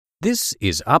This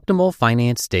is Optimal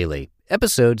Finance Daily,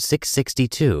 episode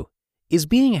 662. Is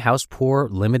Being House Poor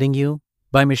Limiting You?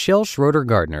 By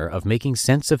Schroeder-Gardner of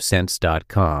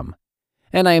MakingSenseOfSense.com.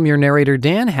 And I am your narrator,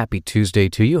 Dan. Happy Tuesday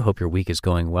to you. Hope your week is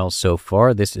going well so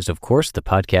far. This is, of course, the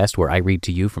podcast where I read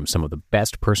to you from some of the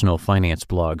best personal finance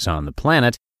blogs on the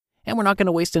planet. And we're not going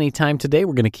to waste any time today.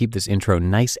 We're going to keep this intro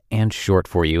nice and short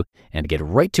for you and get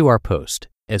right to our post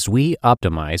as we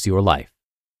optimize your life.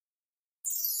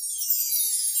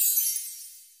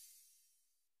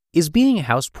 Is Being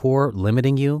House Poor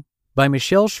Limiting You? By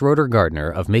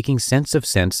Schroeder-Gardner of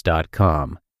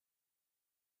MakingSenseOfSense.com.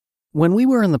 When we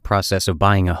were in the process of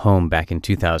buying a home back in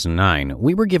 2009,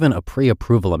 we were given a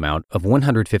pre-approval amount of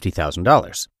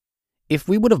 $150,000. If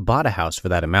we would have bought a house for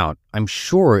that amount, I'm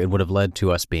sure it would have led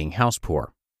to us being house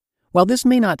poor. While this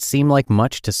may not seem like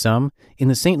much to some, in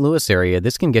the St. Louis area,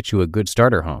 this can get you a good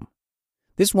starter home.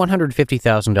 This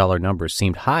 $150,000 number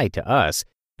seemed high to us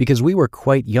because we were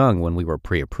quite young when we were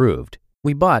pre-approved.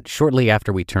 We bought shortly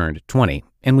after we turned 20,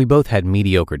 and we both had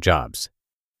mediocre jobs.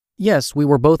 Yes, we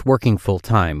were both working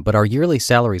full-time, but our yearly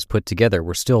salaries put together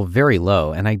were still very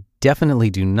low, and I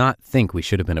definitely do not think we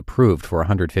should have been approved for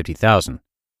 $150,000.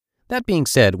 That being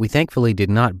said, we thankfully did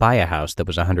not buy a house that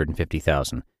was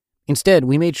 $150,000. Instead,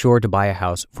 we made sure to buy a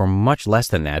house for much less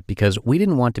than that because we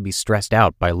didn't want to be stressed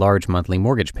out by large monthly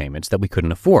mortgage payments that we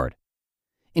couldn't afford.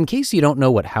 In case you don't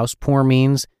know what house poor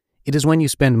means, it is when you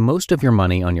spend most of your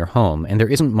money on your home and there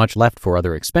isn't much left for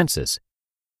other expenses.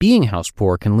 Being house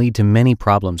poor can lead to many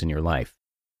problems in your life.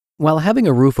 While having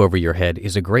a roof over your head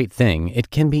is a great thing, it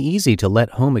can be easy to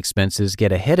let home expenses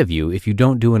get ahead of you if you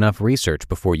don't do enough research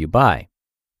before you buy.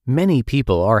 Many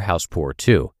people are house poor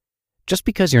too. Just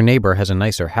because your neighbor has a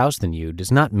nicer house than you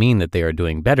does not mean that they are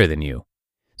doing better than you.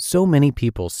 So many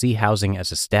people see housing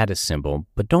as a status symbol,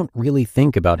 but don't really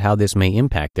think about how this may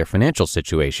impact their financial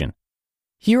situation.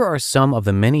 Here are some of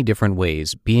the many different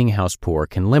ways being house poor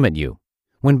can limit you.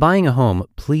 When buying a home,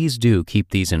 please do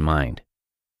keep these in mind.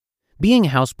 Being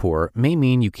house poor may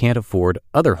mean you can't afford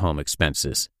other home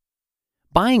expenses.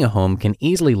 Buying a home can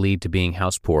easily lead to being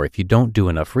house poor if you don't do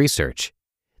enough research.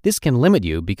 This can limit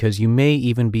you because you may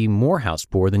even be more house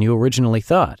poor than you originally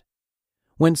thought.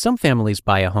 When some families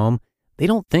buy a home, they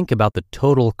don't think about the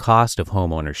total cost of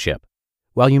home ownership.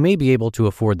 While you may be able to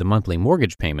afford the monthly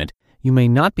mortgage payment, you may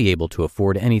not be able to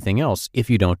afford anything else if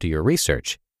you don't do your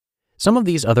research. Some of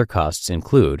these other costs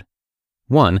include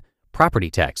 1.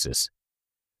 Property taxes.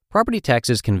 Property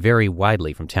taxes can vary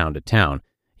widely from town to town.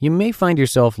 You may find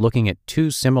yourself looking at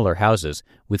two similar houses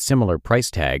with similar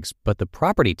price tags, but the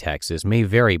property taxes may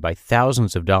vary by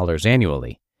thousands of dollars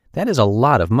annually. That is a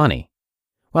lot of money.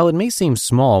 While it may seem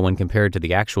small when compared to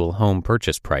the actual home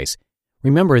purchase price,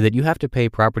 remember that you have to pay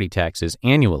property taxes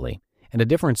annually, and a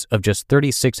difference of just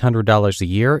 $3,600 a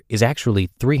year is actually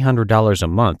 $300 a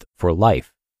month for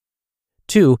life.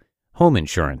 2. Home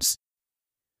insurance.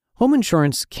 Home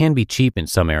insurance can be cheap in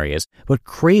some areas, but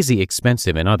crazy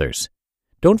expensive in others.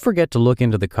 Don't forget to look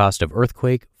into the cost of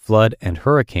earthquake, flood, and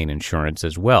hurricane insurance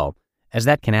as well, as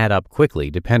that can add up quickly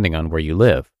depending on where you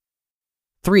live.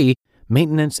 3.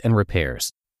 Maintenance and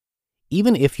repairs.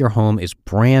 Even if your home is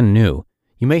brand new,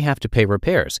 you may have to pay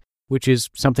repairs, which is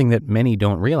something that many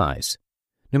don't realize.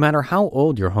 No matter how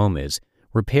old your home is,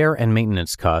 repair and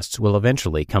maintenance costs will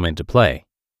eventually come into play.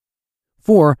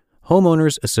 4.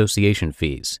 Homeowners association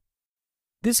fees.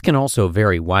 This can also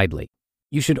vary widely.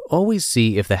 You should always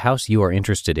see if the house you are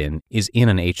interested in is in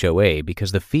an HOA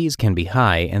because the fees can be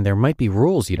high and there might be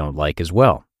rules you don't like as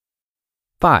well.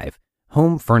 5.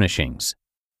 Home furnishings.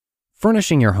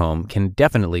 Furnishing your home can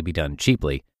definitely be done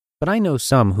cheaply, but I know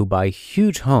some who buy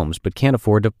huge homes but can't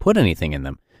afford to put anything in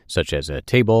them, such as a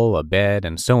table, a bed,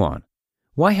 and so on.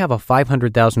 Why have a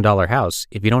 $500,000 house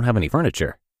if you don't have any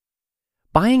furniture?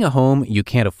 Buying a home you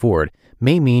can't afford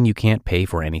may mean you can't pay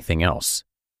for anything else.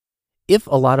 If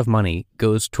a lot of money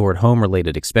goes toward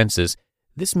home-related expenses,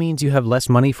 this means you have less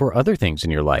money for other things in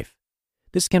your life.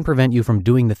 This can prevent you from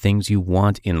doing the things you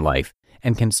want in life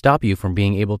and can stop you from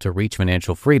being able to reach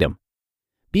financial freedom.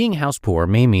 Being house poor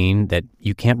may mean that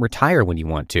you can't retire when you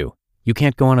want to. You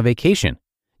can't go on a vacation.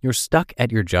 You're stuck at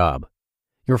your job.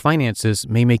 Your finances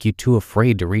may make you too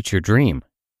afraid to reach your dream.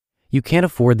 You can't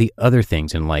afford the other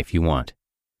things in life you want.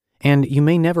 And you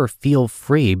may never feel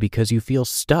free because you feel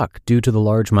stuck due to the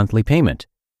large monthly payment.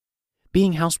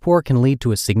 Being house poor can lead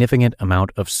to a significant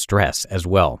amount of stress as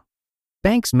well.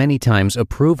 Banks many times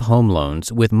approve home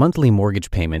loans with monthly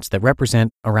mortgage payments that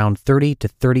represent around 30 to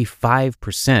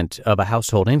 35% of a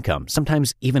household income,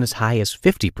 sometimes even as high as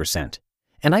 50%.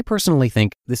 And I personally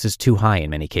think this is too high in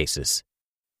many cases.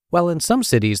 While in some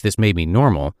cities this may be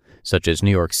normal, such as New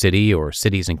York City or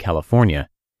cities in California,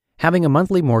 Having a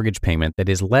monthly mortgage payment that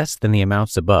is less than the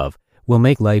amounts above will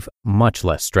make life much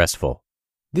less stressful.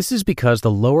 This is because the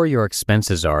lower your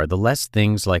expenses are, the less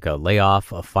things like a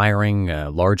layoff, a firing, a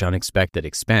large unexpected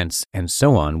expense, and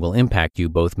so on will impact you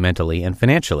both mentally and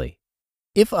financially.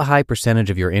 If a high percentage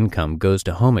of your income goes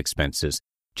to home expenses,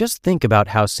 just think about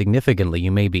how significantly you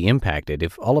may be impacted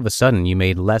if all of a sudden you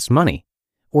made less money,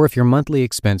 or if your monthly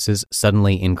expenses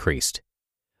suddenly increased.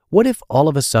 What if all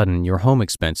of a sudden your home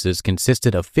expenses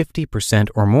consisted of 50%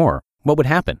 or more? What would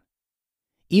happen?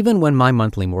 Even when my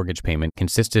monthly mortgage payment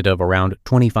consisted of around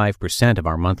 25% of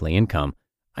our monthly income,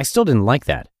 I still didn't like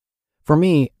that. For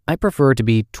me, I prefer to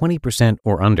be 20%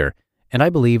 or under, and I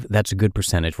believe that's a good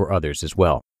percentage for others as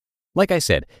well. Like I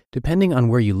said, depending on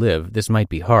where you live, this might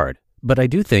be hard, but I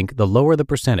do think the lower the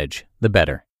percentage, the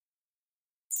better.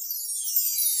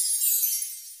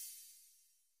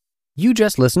 You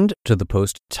just listened to the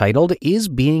post titled, "Is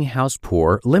Being House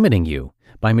Poor Limiting You?"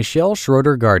 by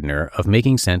Schroeder-Gardner of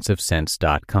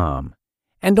MakingSenseOfSense.com.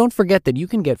 And don't forget that you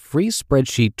can get free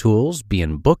spreadsheet tools, be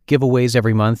in book giveaways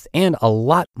every month, and a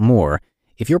lot more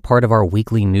if you're part of our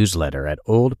weekly newsletter at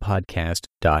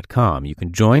oldpodcast.com. You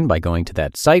can join by going to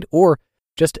that site or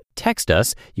just text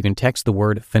us. You can text the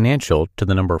word financial to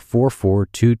the number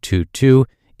 44222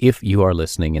 if you are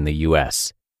listening in the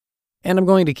U.S. And I'm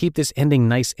going to keep this ending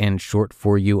nice and short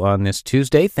for you on this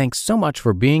Tuesday. Thanks so much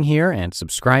for being here and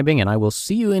subscribing, and I will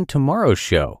see you in tomorrow's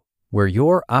show, where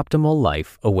your optimal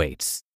life awaits.